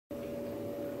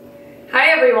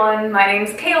everyone, my name's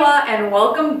Kayla and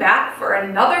welcome back for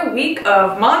another week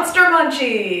of Monster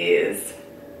Munchies!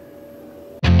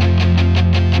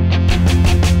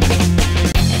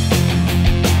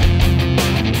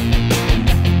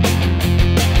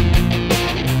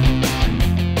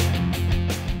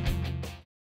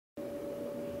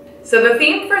 So the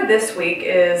theme for this week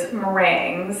is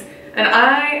meringues, and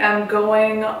I am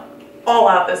going all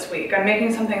out this week. I'm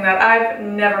making something that I've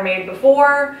never made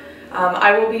before.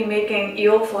 I will be making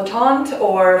Ile Flottante,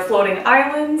 or floating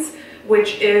islands,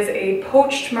 which is a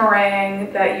poached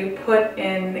meringue that you put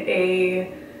in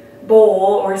a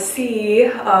bowl or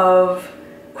sea of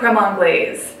creme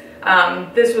anglaise.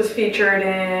 This was featured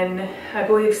in, I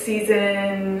believe,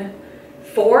 season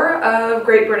 4 of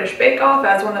Great British Bake Off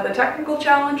as one of the technical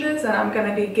challenges, and I'm going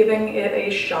to be giving it a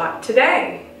shot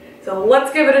today. So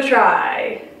let's give it a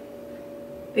try.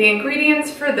 The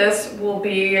ingredients for this will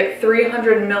be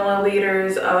 300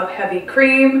 milliliters of heavy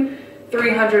cream,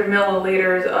 300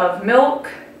 milliliters of milk,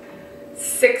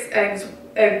 6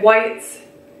 egg whites,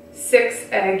 6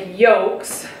 egg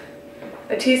yolks,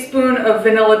 a teaspoon of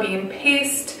vanilla bean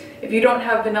paste. If you don't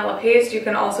have vanilla paste, you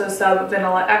can also sub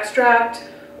vanilla extract,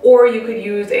 or you could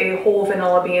use a whole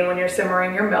vanilla bean when you're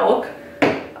simmering your milk.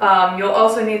 You'll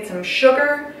also need some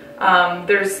sugar.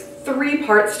 There's 3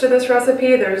 parts to this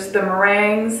recipe. There's the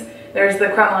meringues, there's the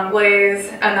creme anglaise,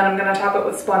 and then I'm going to top it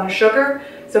with spun sugar.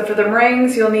 So for the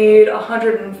meringues, you'll need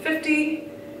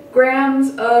 150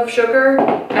 grams of sugar,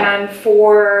 and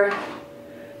for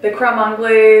the creme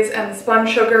anglaise and the spun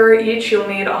sugar, each you'll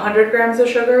need 100 grams of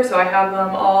sugar. So I have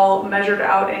them all measured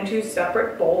out into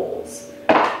separate bowls.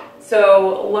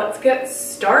 So let's get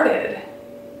started.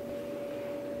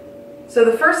 So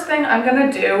the first thing I'm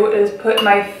gonna do is put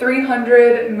my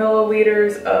 300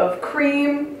 milliliters of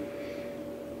cream,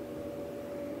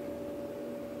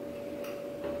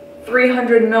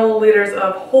 300 milliliters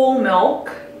of whole milk,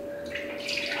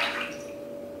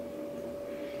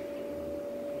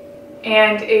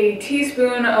 and a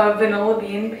teaspoon of vanilla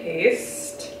bean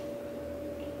paste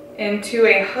into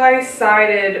a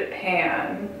high-sided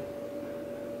pan.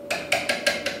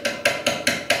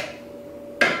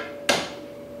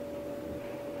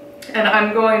 And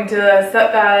I'm going to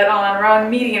set that on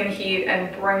around medium heat and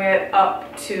bring it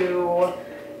up to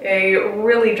a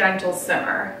really gentle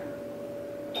simmer.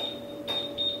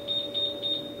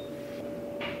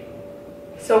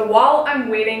 So while I'm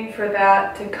waiting for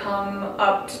that to come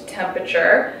up to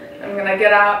temperature, I'm gonna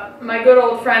get out my good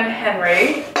old friend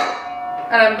Henry,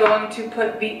 and I'm going to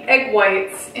put the egg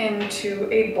whites into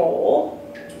a bowl.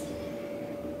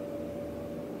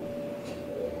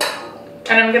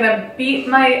 And I'm gonna beat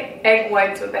my egg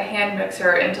whites with a hand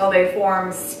mixer until they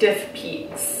form stiff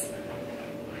peaks.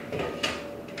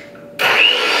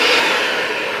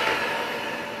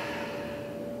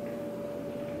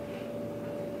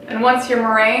 And once your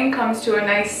meringue comes to a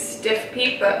nice stiff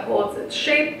peak that holds its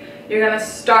shape, you're gonna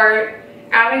start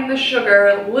adding the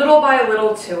sugar little by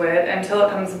little to it until it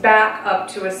comes back up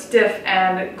to a stiff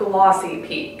and glossy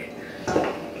peak.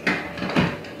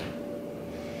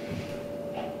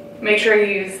 Make sure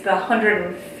you use the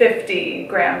 150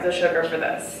 grams of sugar for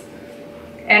this.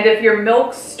 And if your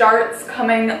milk starts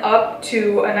coming up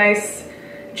to a nice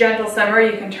gentle simmer,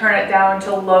 you can turn it down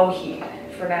to low heat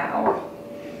for now.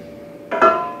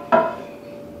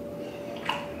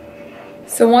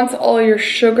 So once all your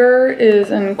sugar is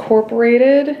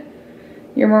incorporated,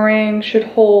 your meringue should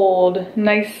hold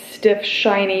nice, stiff,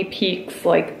 shiny peaks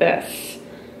like this.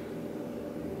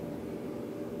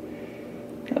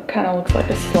 It kind of looks like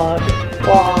a slug.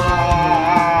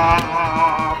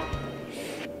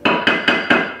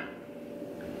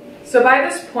 So by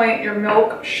this point, your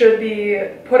milk should be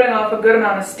putting off a good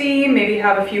amount of steam, maybe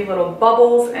have a few little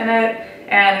bubbles in it,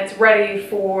 and it's ready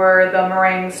for the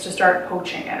meringues to start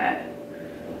poaching in it.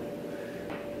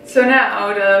 So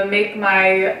now to make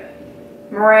my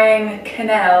meringue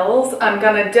quenelles, I'm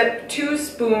gonna dip 2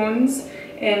 spoons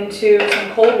into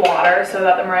some cold water so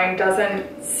that the meringue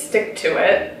doesn't stick to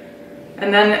it.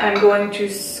 And then I'm going to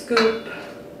scoop,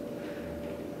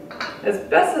 as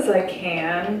best as I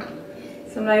can,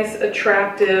 some nice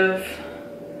attractive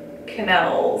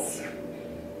quenelles,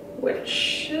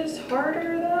 which is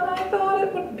harder than I thought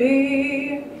it would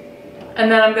be.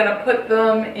 And then I'm gonna put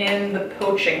them in the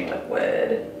poaching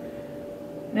liquid.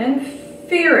 And in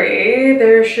theory,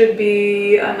 there should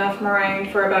be enough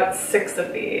meringue for about 6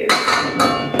 of these.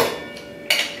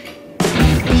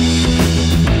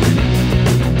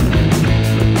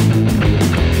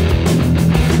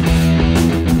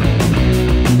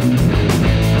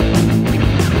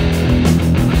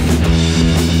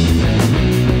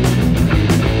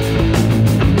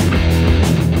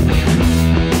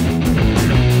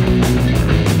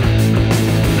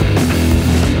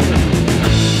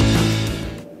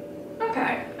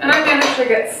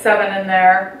 7 in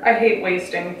there. I hate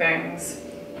wasting things.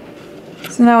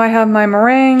 So now I have my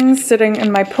meringues sitting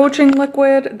in my poaching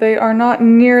liquid. They are not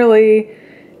nearly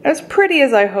as pretty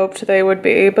as I hoped they would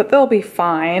be, but they'll be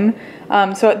fine.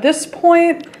 So at this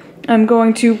point, I'm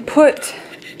going to put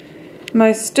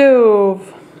my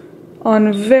stove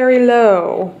on very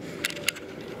low.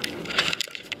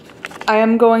 I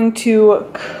am going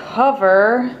to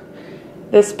cover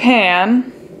this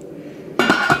pan,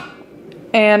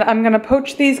 and I'm gonna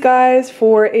poach these guys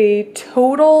for a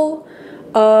total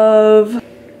of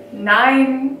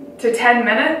 9 to 10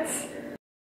 minutes.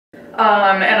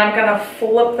 And I'm gonna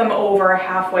flip them over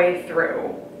halfway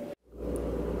through.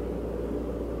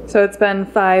 So it's been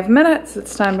 5 minutes.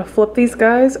 It's time to flip these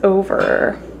guys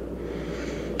over.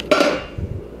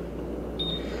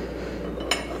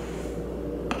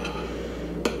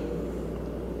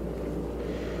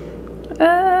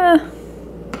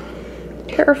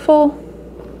 Careful.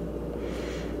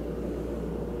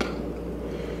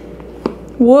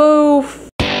 Whoa.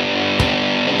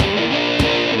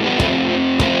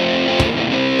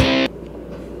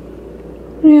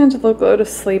 And they'll go to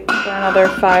sleep for another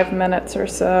 5 minutes or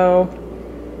so.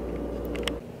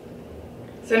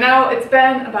 So now it's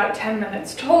been about 10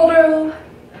 minutes total.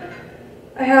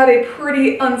 I had a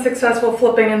pretty unsuccessful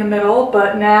flipping in the middle,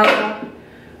 but now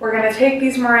we're gonna take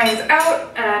these meringues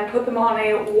out and put them on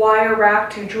a wire rack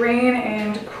to drain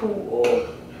and cool,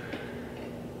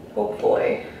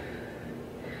 hopefully.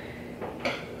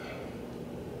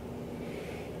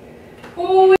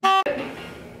 Holy shit.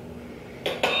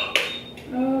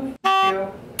 Oh, f you.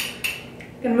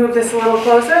 Gonna move this a little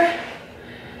closer.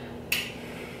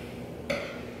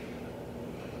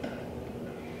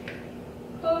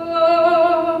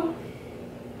 Oh.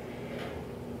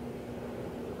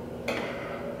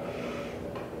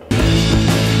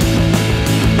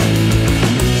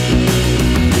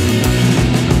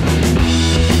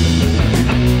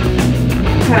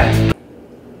 Okay.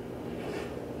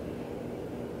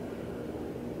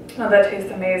 Oh, that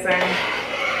tastes amazing.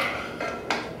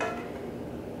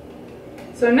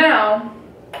 So now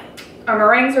our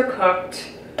meringues are cooked.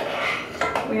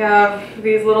 We have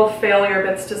these little failure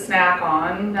bits to snack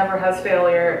on. Never has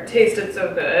failure. It tasted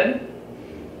so good.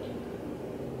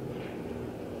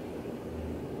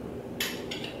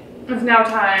 It's now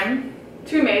time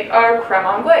to make our creme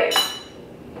anglaise.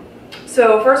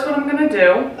 So first what I'm gonna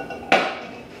do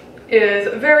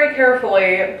is very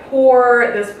carefully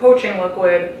pour this poaching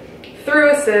liquid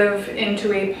through a sieve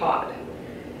into a pot.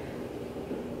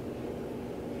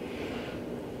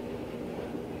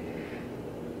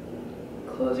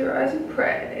 Close your eyes and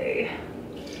pray.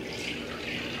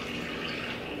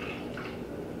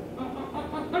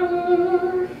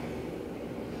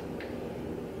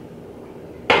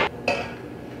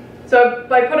 So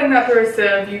by putting that through a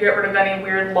sieve, you get rid of any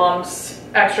weird lumps,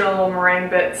 extra little meringue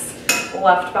bits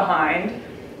left behind.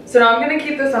 So now I'm gonna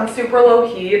keep this on super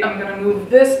low heat. I'm gonna move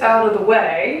this out of the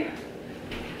way.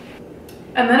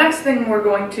 And the next thing we're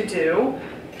going to do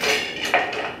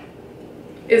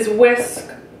is whisk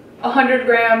 100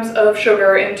 grams of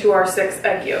sugar into our 6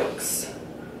 egg yolks.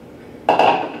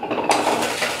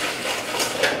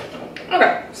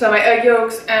 Okay, so my egg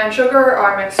yolks and sugar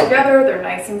are mixed together. They're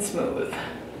nice and smooth.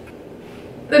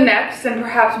 The next and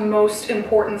perhaps most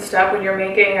important step when you're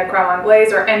making a creme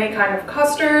anglaise or any kind of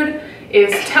custard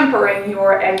is tempering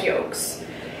your egg yolks.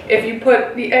 If you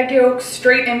put the egg yolks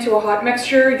straight into a hot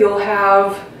mixture, you'll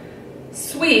have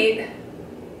sweet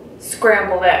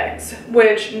scrambled eggs,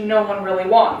 which no one really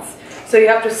wants. So you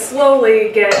have to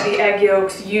slowly get the egg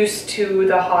yolks used to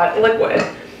the hot liquid.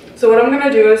 So what I'm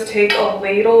gonna do is take a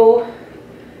ladle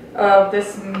of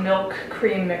this milk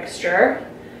cream mixture,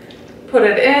 put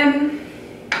it in,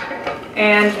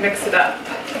 and mix it up.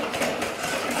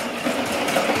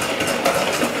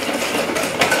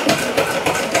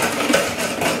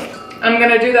 I'm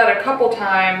gonna do that a couple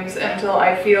times until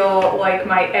I feel like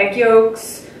my egg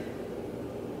yolks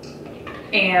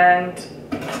and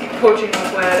poaching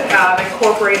liquid have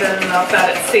incorporated enough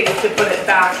that it's safe to put it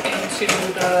back into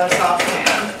the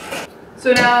saucepan.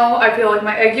 So now I feel like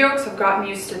my egg yolks have gotten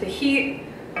used to the heat.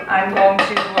 I'm going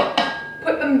to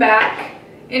put them back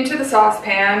into the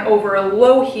saucepan over a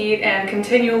low heat and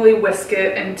continually whisk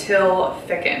it until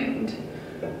thickened.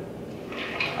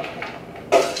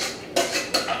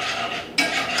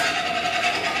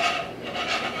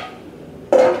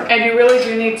 And you really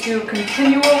do need to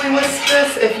continually whisk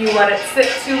this. If you let it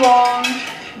sit too long,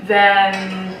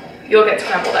 then you'll get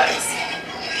scrambled eggs.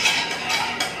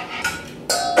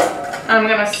 I'm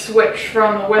gonna switch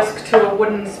from the whisk to a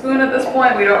wooden spoon at this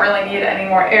point. We don't really need any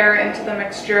more air into the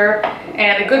mixture.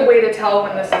 And a good way to tell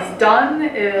when this is done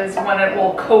is when it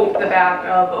will coat the back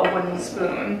of a wooden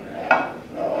spoon.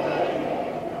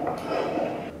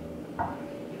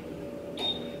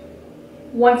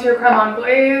 Once your creme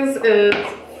anglaise is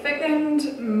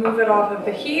thickened, move it off of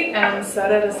the heat and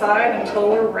set it aside until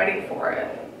we're ready for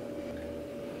it.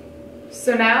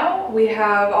 So now we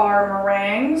have our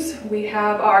meringues, we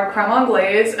have our creme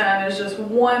anglaise, and there's just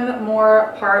one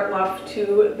more part left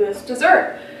to this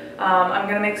dessert. I'm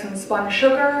gonna make some spun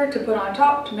sugar to put on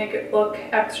top to make it look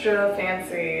extra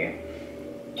fancy.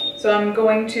 So I'm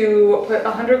going to put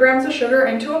 100 grams of sugar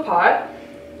into a pot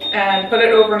and put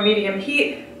it over medium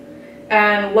heat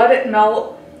and let it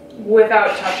melt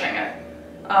without touching it.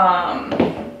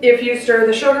 If you stir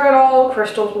the sugar at all,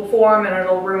 crystals will form and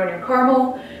it'll ruin your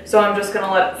caramel. So I'm just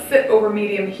gonna let it sit over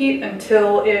medium heat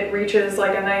until it reaches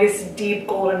like a nice deep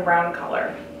golden brown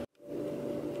color.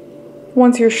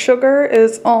 Once your sugar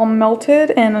is all melted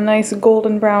in a nice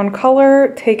golden brown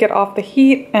color, take it off the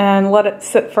heat and let it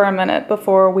sit for a minute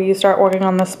before we start working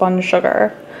on the spun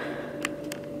sugar.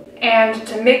 And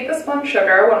to make the spun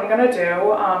sugar, what I'm gonna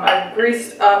do, I've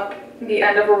greased up the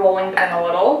end of a rolling pin a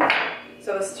little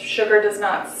so the sugar does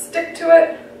not stick to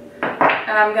it.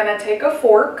 And I'm gonna take a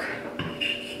fork,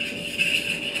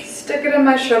 stick it in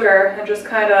my sugar, and just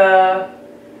kind of,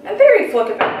 in theory, flick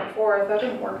it back and forth. That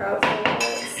didn't work out so well.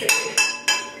 Let's see.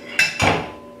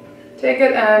 Take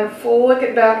it and flick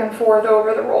it back and forth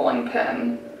over the rolling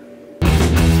pin.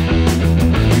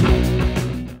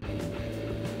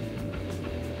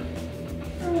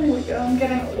 There we go, I'm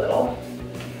getting a little.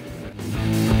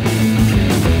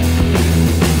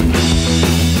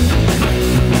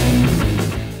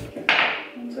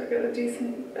 Once I get a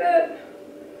decent bit,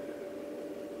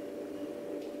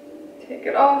 take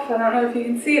it off. I don't know if you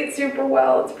can see it super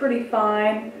well, it's pretty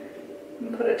fine.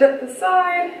 And put it at the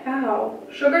side. Ow,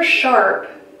 sugar's sharp,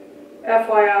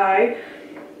 FYI.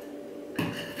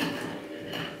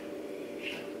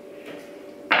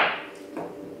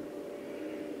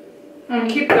 And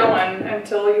keep going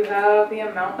until you have the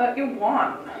amount that you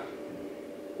want.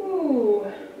 Ooh.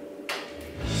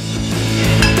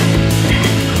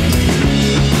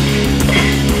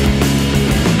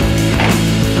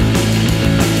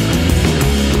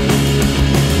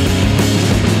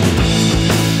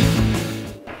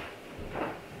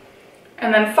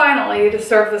 And then finally, to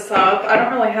serve this up, I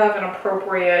don't really have an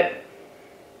appropriate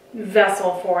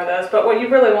vessel for this, but what you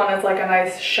really want is like a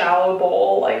nice shallow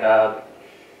bowl, like a,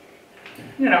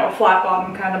 you know, a flat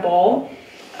bottom kind of bowl.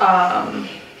 I'm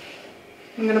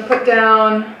gonna put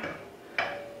down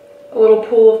a little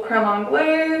pool of creme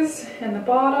anglaise in the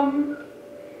bottom.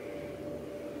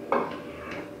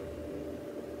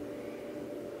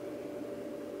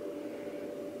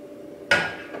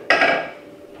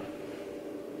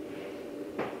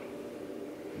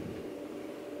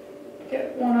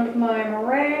 Get one of my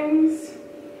meringues,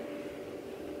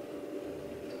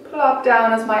 plop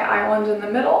down as my island in the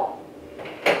middle,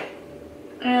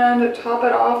 and top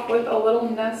it off with a little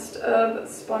nest of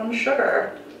spun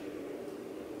sugar.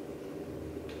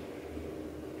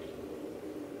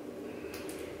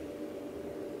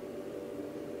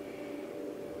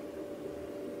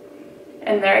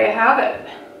 And there you have it.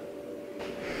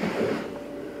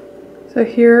 So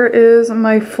here is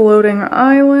my floating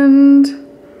island.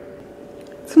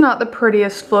 It's not the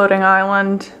prettiest floating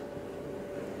island,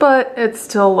 but it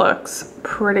still looks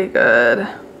pretty good.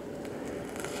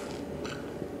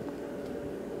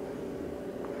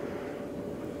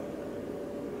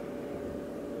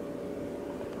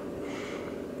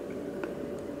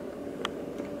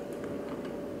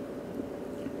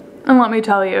 And let me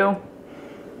tell you,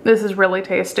 this is really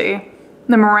tasty.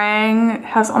 The meringue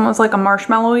has almost like a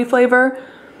marshmallowy flavor,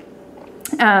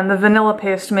 and the vanilla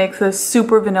paste makes this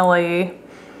super vanilla-y.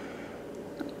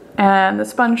 And the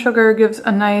spun sugar gives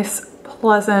a nice,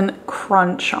 pleasant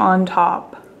crunch on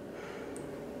top.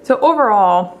 So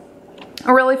overall,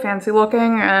 a really fancy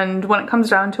looking, and when it comes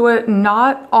down to it,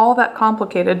 not all that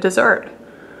complicated dessert.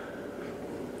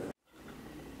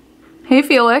 Hey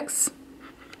Felix.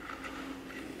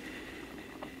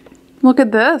 Look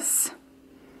at this.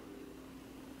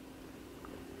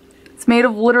 It's made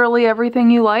of literally everything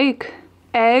you like.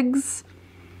 Eggs,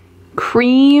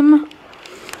 cream,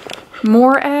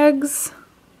 more eggs.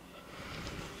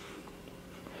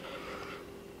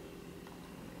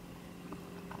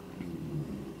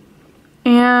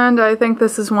 And I think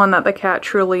this is one that the cat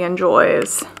truly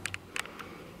enjoys.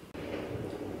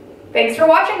 Thanks for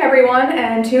watching, everyone,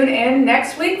 and tune in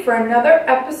next week for another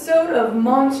episode of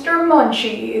Monster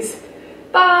Munchies.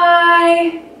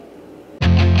 Bye!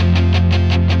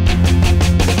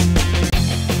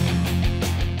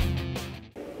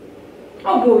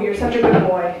 Oh, Boo, you're such a good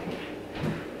boy.